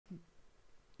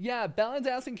Yeah, Bella's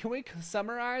asking, can we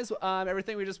summarize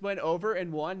everything we just went over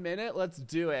in 1 minute? Let's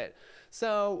do it.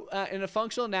 So in a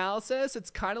functional analysis, it's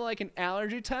kind of like an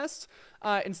allergy test.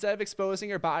 Instead of exposing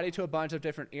your body to a bunch of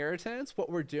different irritants,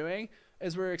 what we're doing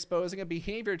is we're exposing a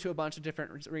behavior to a bunch of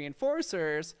different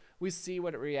reinforcers. We see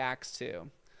what it reacts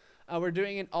to. We're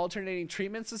doing an alternating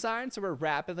treatments design, so we're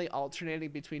rapidly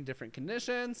alternating between different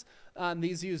conditions.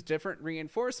 These use different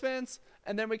reinforcements,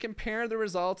 and then we compare the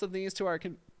results of these to our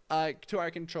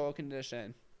control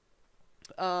condition.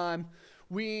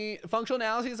 Functional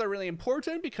analyses are really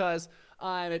important because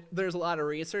there's a lot of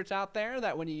research out there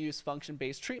that when you use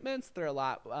function-based treatments, they're a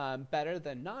lot better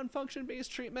than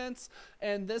non-function-based treatments,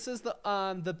 and this is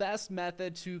the best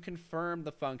method to confirm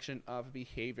the function of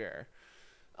behavior.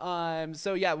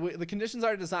 So yeah, the conditions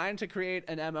are designed to create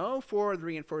an MO for the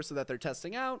reinforcer that they're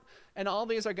testing out, and all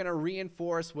these are going to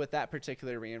reinforce with that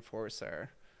particular reinforcer.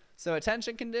 So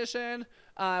attention condition,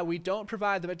 we don't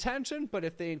provide them attention, but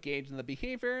if they engage in the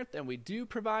behavior, then we do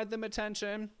provide them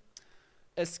attention.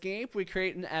 Escape, we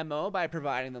create an MO by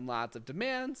providing them lots of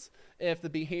demands. If the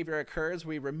behavior occurs,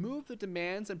 we remove the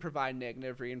demands and provide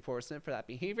negative reinforcement for that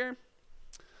behavior.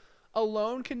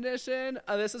 Alone condition,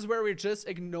 this is where we're just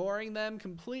ignoring them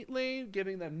completely,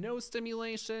 giving them no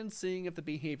stimulation, seeing if the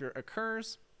behavior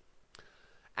occurs.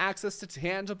 Access to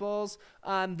tangibles,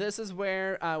 this is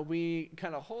where we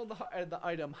kind of hold the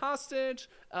item hostage,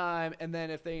 and then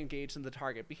if they engage in the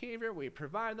target behavior, we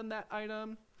provide them that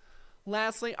item.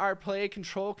 Lastly, our play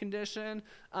control condition,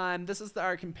 this is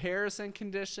our comparison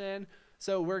condition.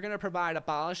 So we're going to provide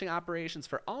abolishing operations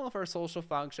for all of our social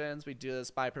functions. We do this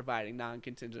by providing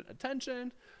non-contingent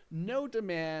attention, no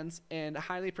demands, and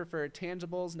highly preferred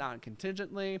tangibles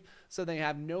non-contingently, so they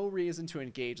have no reason to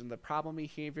engage in the problem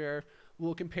behavior.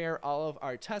 We'll compare all of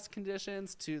our test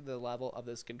conditions to the level of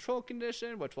this control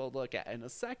condition, which we'll look at in a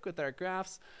sec with our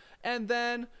graphs. And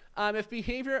then if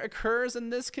behavior occurs in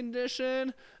this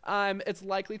condition, it's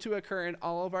likely to occur in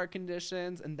all of our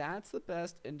conditions, and that's the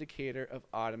best indicator of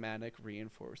automatic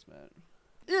reinforcement.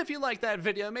 If you like that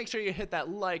video, make sure you hit that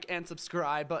like and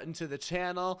subscribe button to the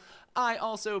channel. I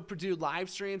also do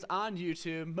live streams on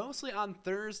YouTube, mostly on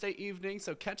Thursday evening,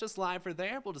 so catch us live for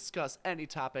there. We'll discuss any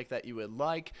topic that you would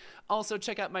like. Also,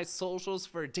 check out my socials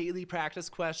for daily practice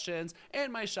questions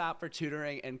and my shop for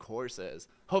tutoring and courses.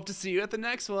 Hope to see you at the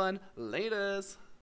next one. Laters!